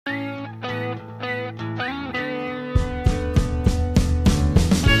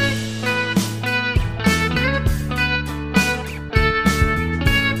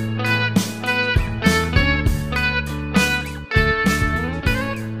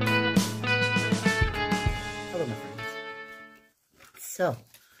So,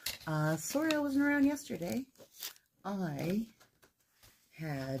 sorry I wasn't around yesterday. I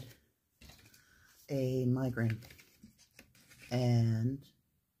had a migraine, and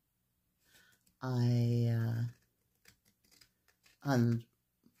on,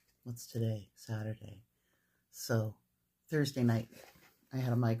 what's today? Saturday. So, Thursday night, I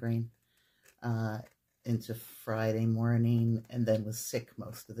had a migraine into Friday morning, and then was sick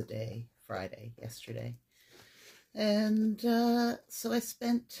most of the day, Friday, yesterday. And so I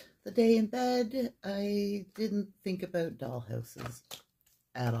spent the day in bed. I didn't think about dollhouses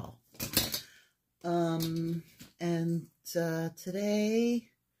at all. And today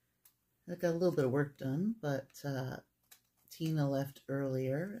I got a little bit of work done, but Tina left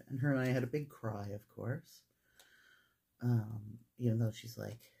earlier, and her and I had a big cry, of course. Even though she's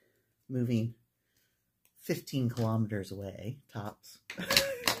like moving 15 kilometers away, tops.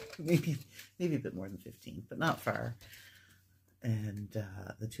 maybe a bit more than 15, but not far. And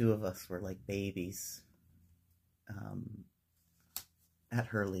the two of us were like babies at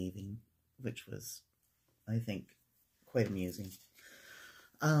her leaving, which was, I think, quite amusing.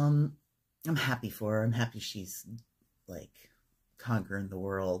 I'm happy for her. I'm happy she's like conquering the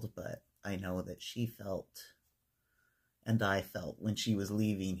world, but I know that she felt, and I felt when she was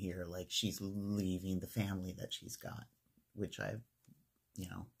leaving here, like she's leaving the family that she's got, which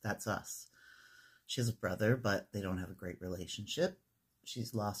that's us. She has a brother, but they don't have a great relationship.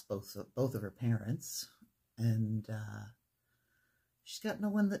 She's lost both of her parents, and she's got no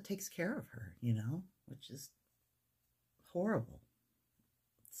one that takes care of her, which is horrible.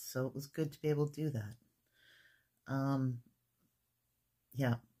 So it was good to be able to do that.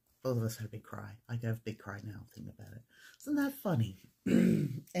 Yeah, both of us had a big cry. I have a big cry now thinking about it. Isn't that funny?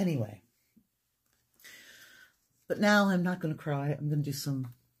 Anyway. But now I'm not going to cry. I'm going to do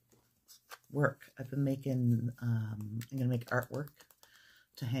some work. I've been making, I'm going to make artwork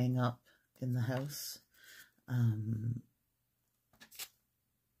to hang up in the house.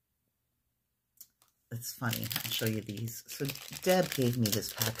 It's funny. I'll show you these. So Deb gave me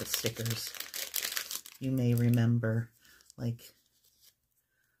this pack of stickers. You may remember, like,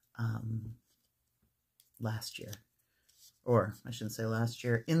 last year. Or, I shouldn't say last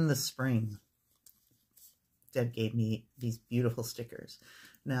year, in the spring. Deb gave me these beautiful stickers.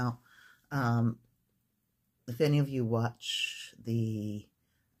 Now, if any of you watch the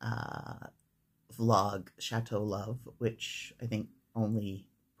vlog Chateau Love, which I think only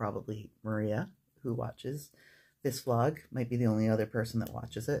probably Maria who watches this vlog, might be the only other person that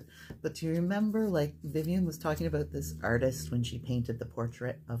watches it. But do you remember, like, Vivian was talking about this artist when she painted the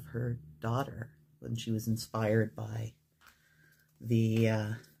portrait of her daughter, when she was inspired by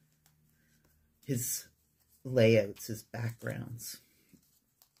the his layouts, his backgrounds.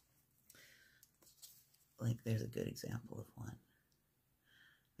 Like, there's a good example of one.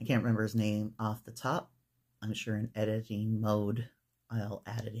 I can't remember his name off the top. I'm sure in editing mode I'll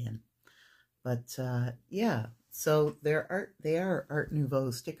add it in. But yeah, so they are Art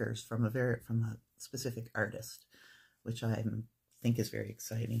Nouveau stickers from a specific artist, which I think is very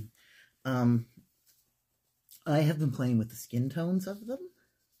exciting. I have been playing with the skin tones of them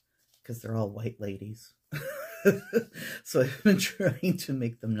because they're all white ladies. So I've been trying to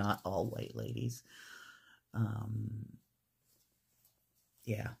make them not all white ladies.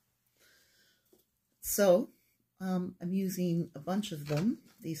 Yeah. So I'm using a bunch of them,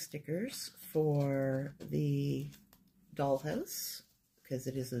 these stickers, for the dollhouse, because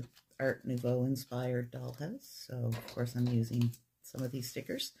it is an Art Nouveau inspired dollhouse. So of course I'm using some of these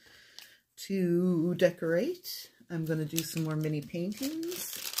stickers to decorate. I'm going to do some more mini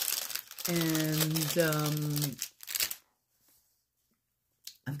paintings, and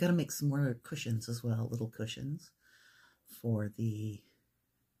I've got to make some more cushions as well, little cushions for the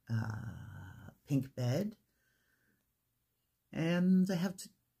pink bed. And I have to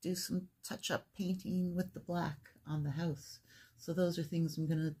do some touch-up painting with the black on the house. So those are things I'm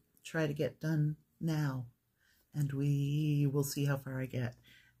going to try to get done now. And we will see how far I get.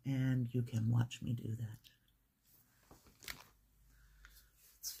 And you can watch me do that.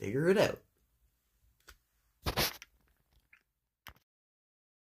 Let's figure it out.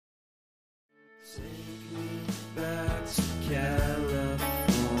 Take me back to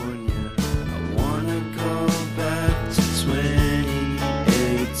California. I wanna go back to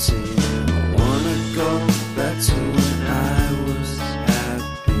 2018. I wanna go back to when I was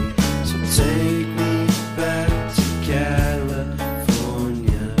happy. So take me back to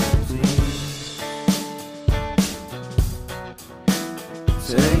California, please.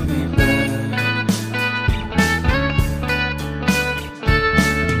 Take me back.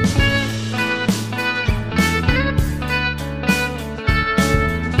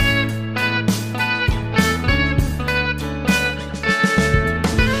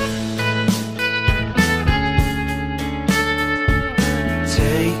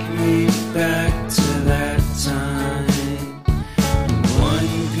 take me back to that time. One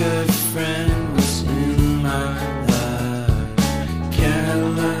good friend was in my life.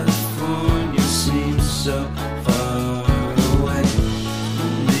 California seems so far away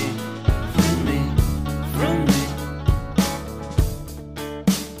from me, from me, from me.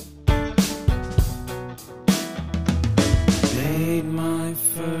 Made my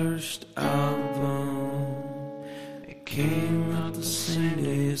first album. It came out the same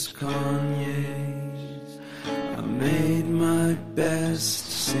day as Kanye's. I made my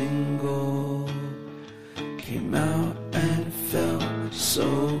best single. Came out and felt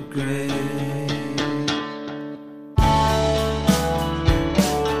so great.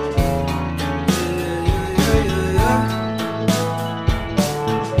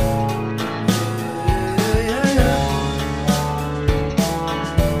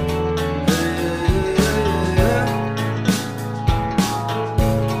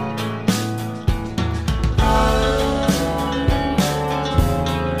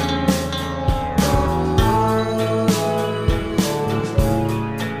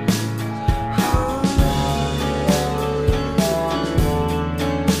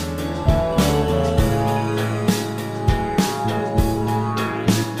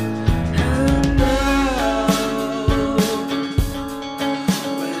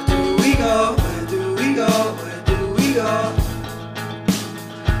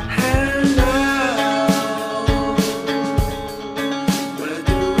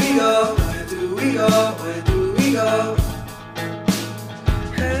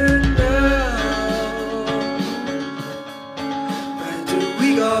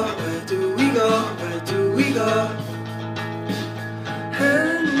 Where do we go?